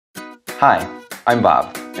Hi, I'm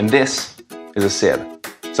Bob, and this is a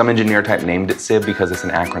SiB. Some engineer type named it SiB because it's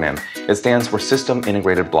an acronym. It stands for System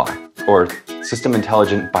Integrated Block, or System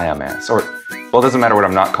Intelligent Biomass, or, well, it doesn't matter what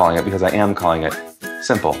I'm not calling it because I am calling it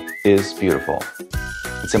Simple is Beautiful.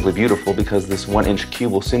 It's simply beautiful because this 1-inch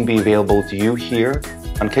cube will soon be available to you here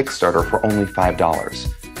on Kickstarter for only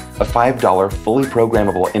 $5. A $5 fully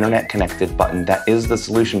programmable internet-connected button that is the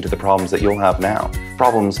solution to the problems that you'll have now,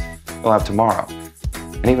 problems you'll have tomorrow,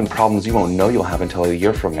 and even problems you won't know you'll have until a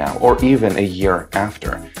year from now, or even a year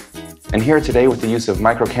after. And here today, with the use of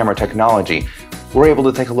micro camera technology, we're able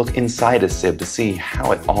to take a look inside a SiB to see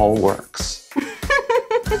how it all works.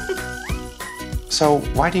 So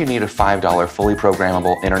why do you need a $5 fully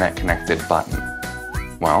programmable internet-connected button?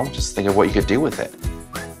 Well, just think of what you could do with it.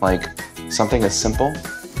 Like something as simple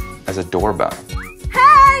as a doorbell.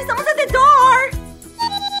 Hey, someone's at the door!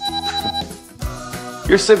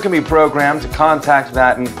 Your SiB can be programmed to contact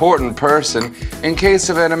that important person in case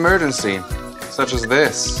of an emergency, such as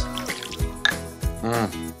this.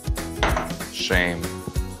 Shame.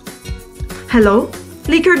 Hello?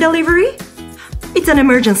 Liquor delivery? It's an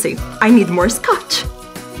emergency. I need more scotch.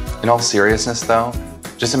 In all seriousness, though,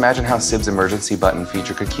 just imagine how SiB's emergency button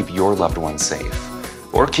feature could keep your loved ones safe.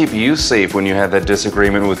 Or keep you safe when you have that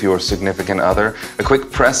disagreement with your significant other. A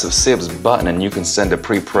quick press of SiB's button and you can send a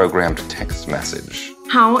pre-programmed text message.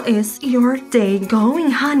 How is your day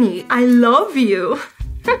going, honey? I love you.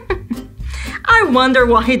 I wonder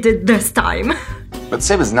what he did this time. But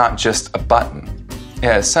SiB is not just a button. It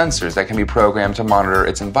has sensors that can be programmed to monitor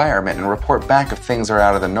its environment and report back if things are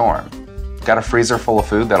out of the norm. Got a freezer full of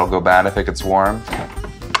food that'll go bad if it gets warm?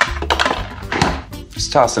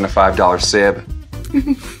 Just toss in a $5 SiB.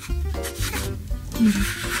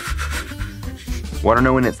 Want to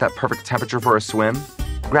know when it's that perfect temperature for a swim?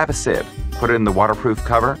 Grab a SiB, put it in the waterproof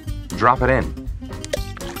cover, drop it in.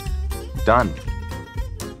 Done.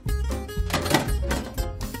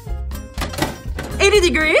 80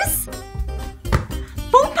 degrees?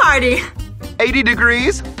 Pool party! 80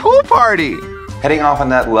 degrees? Pool party! Heading off on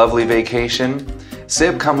that lovely vacation?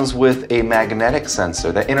 SiB comes with a magnetic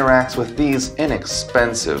sensor that interacts with these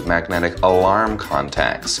inexpensive magnetic alarm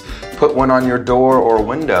contacts. Put one on your door or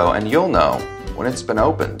window and you'll know when it's been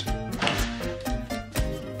opened.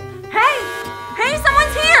 Hey,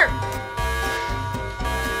 someone's here!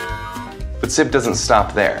 But SiB doesn't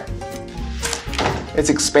stop there. It's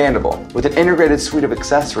expandable with an integrated suite of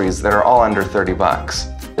accessories that are all under 30 bucks.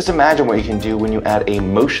 Just imagine what you can do when you add a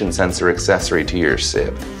motion sensor accessory to your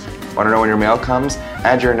SiB. Want to know when your mail comes?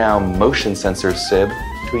 Add your now motion sensor SiB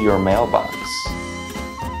to your mailbox.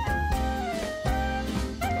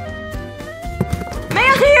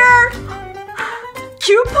 Mail here!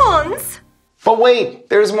 Coupons! But wait,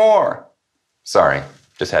 there's more! Sorry,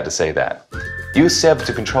 just had to say that. Use SiB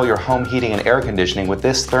to control your home heating and air conditioning with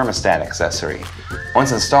this thermostat accessory.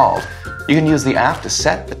 Once installed, you can use the app to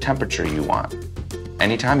set the temperature you want,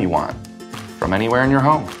 anytime you want, from anywhere in your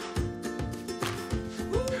home.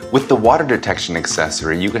 With the water detection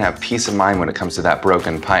accessory, you can have peace of mind when it comes to that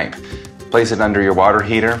broken pipe. Place it under your water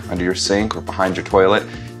heater, under your sink, or behind your toilet.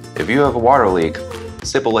 If you have a water leak,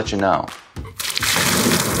 SiB will let you know.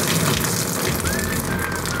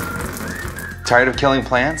 Tired of killing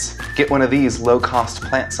plants? Get one of these low-cost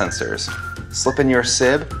plant sensors. Slip in your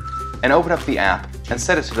SiB and open up the app and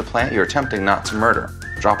set it to the plant you're attempting not to murder.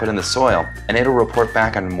 Drop it in the soil, and it'll report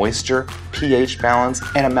back on moisture, pH balance,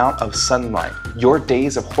 and amount of sunlight. Your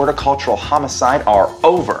days of horticultural homicide are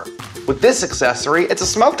over. With this accessory, it's a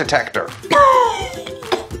smoke detector.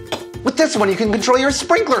 With this one, you can control your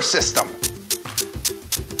sprinkler system.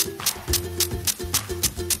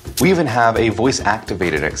 We even have a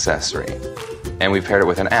voice-activated accessory, and we've paired it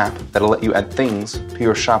with an app that'll let you add things to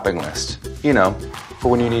your shopping list. You know,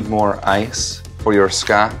 for when you need more ice for your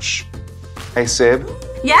scotch. Hey, SiB?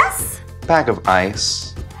 Yes? Bag of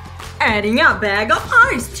ice. Adding a bag of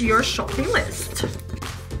ice to your shopping list.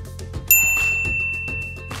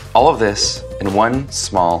 All of this in one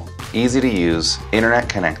small, easy-to-use,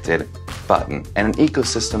 internet-connected button and an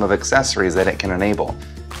ecosystem of accessories that it can enable.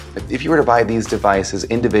 If you were to buy these devices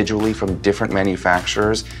individually from different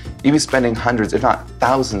manufacturers, you'd be spending hundreds, if not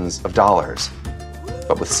thousands of dollars.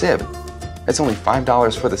 But with SiB, it's only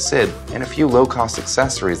 $5 for the SiB and a few low-cost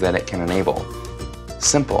accessories that it can enable.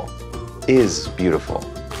 Simple is beautiful.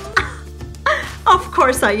 Of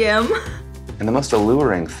course I am. And the most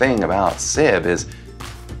alluring thing about SiB is,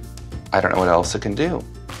 I don't know what else it can do.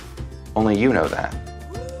 Only you know that.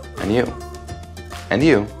 And you. And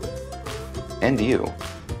you. And you.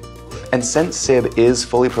 And since SiB is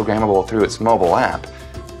fully programmable through its mobile app,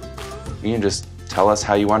 you can just tell us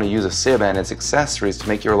how you want to use a SiB and its accessories to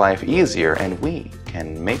make your life easier, and we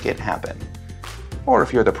can make it happen. Or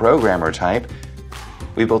if you're the programmer type,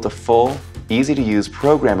 we built a full, easy-to-use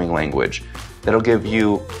programming language that'll give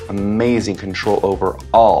you amazing control over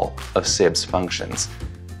all of SiB's functions.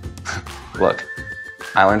 Look,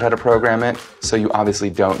 I learned how to program it, so you obviously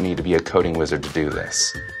don't need to be a coding wizard to do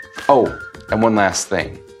this. Oh, and one last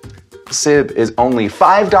thing. SiB is only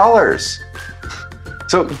 $5!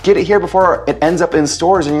 So get it here before it ends up in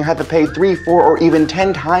stores and you have to pay 3, 4, or even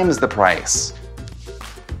 10 times the price.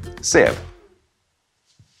 SiB.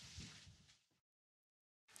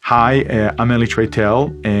 Hi, I'm Eli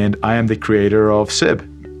Traitel, and I am the creator of SiB.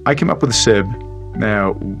 I came up with SiB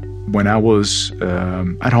when I was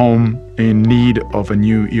at home in need of a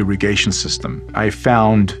new irrigation system. I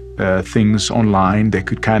found things online that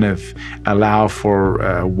could kind of allow for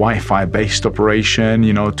Wi-Fi based operation,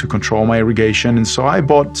 to control my irrigation. And so I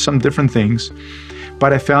bought some different things,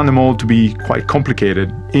 but I found them all to be quite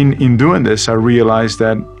complicated. In doing this, I realized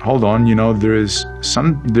that, hold on, there is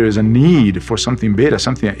a need for something better,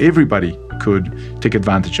 something that everybody could take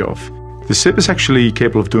advantage of. The SiB is actually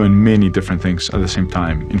capable of doing many different things at the same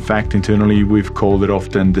time. In fact, internally, we've called it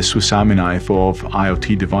often the Swiss Army knife of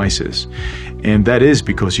IoT devices. And that is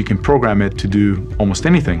because you can program it to do almost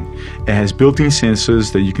anything. It has built-in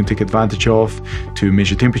sensors that you can take advantage of to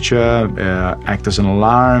measure temperature, act as an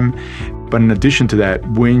alarm. But in addition to that,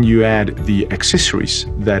 when you add the accessories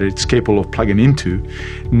that it's capable of plugging into,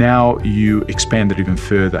 now you expand it even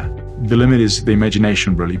further. The limit is the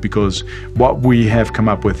imagination, really, because what we have come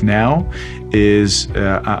up with now is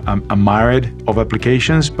a myriad of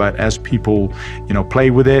applications, but as people play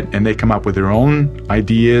with it and they come up with their own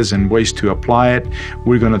ideas and ways to apply it,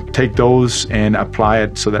 we're going to take those and apply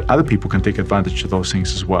it so that other people can take advantage of those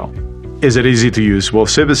things as well. Is it easy to use? Well,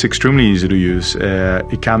 SiB is extremely easy to use.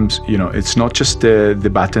 It comes, it's not just the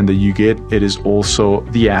button that you get, it is also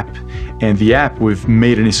the app. And the app, we've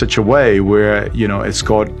made it in such a way where, it's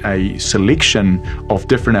got a selection of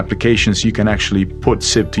different applications you can actually put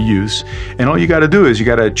SiB to use. And all you got to do is you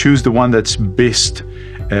got to choose the one that's best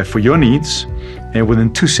for your needs. And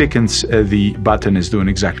within 2 seconds, the button is doing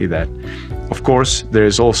exactly that. Of course,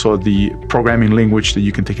 there's also the programming language that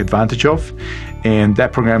you can take advantage of. And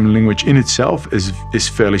that programming language in itself is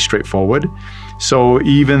fairly straightforward. So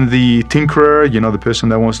even the tinkerer, the person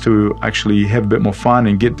that wants to actually have a bit more fun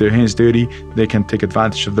and get their hands dirty, they can take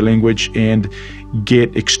advantage of the language and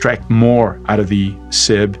extract more out of the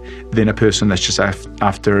SiB than a person that's just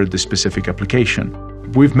after the specific application.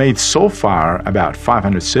 We've made so far about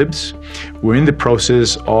 500 SiBs. We're in the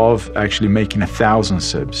process of actually making 1,000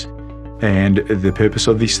 SiBs. And the purpose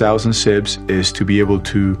of these 1,000 SiBs is to be able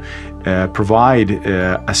to provide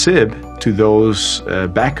a SiB to those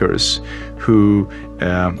backers who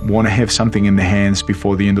want to have something in their hands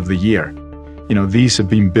before the end of the year. These have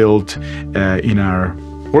been built in our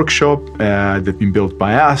workshop. They've been built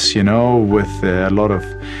by us, with a lot of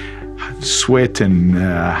sweat and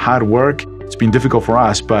hard work. It's been difficult for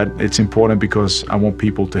us, but it's important because I want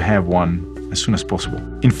people to have one as soon as possible.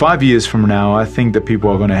 In 5 years from now, I think that people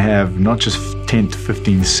are going to have not just 10 to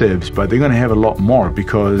 15 SiBs, but they're going to have a lot more,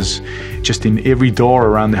 because just in every door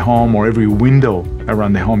around the home or every window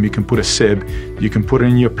around the home, you can put a SiB. You can put it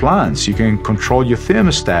in your plants. You can control your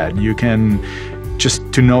thermostat. You can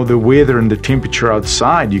just to know the weather and the temperature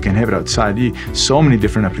outside. You can have it outside. So many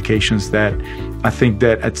different applications that I think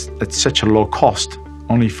that at such a low cost,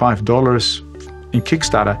 only $5 in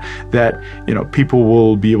Kickstarter, that people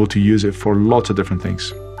will be able to use it for lots of different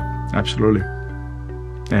things. Absolutely.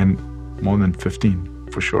 And more than 15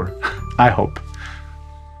 for sure. I hope.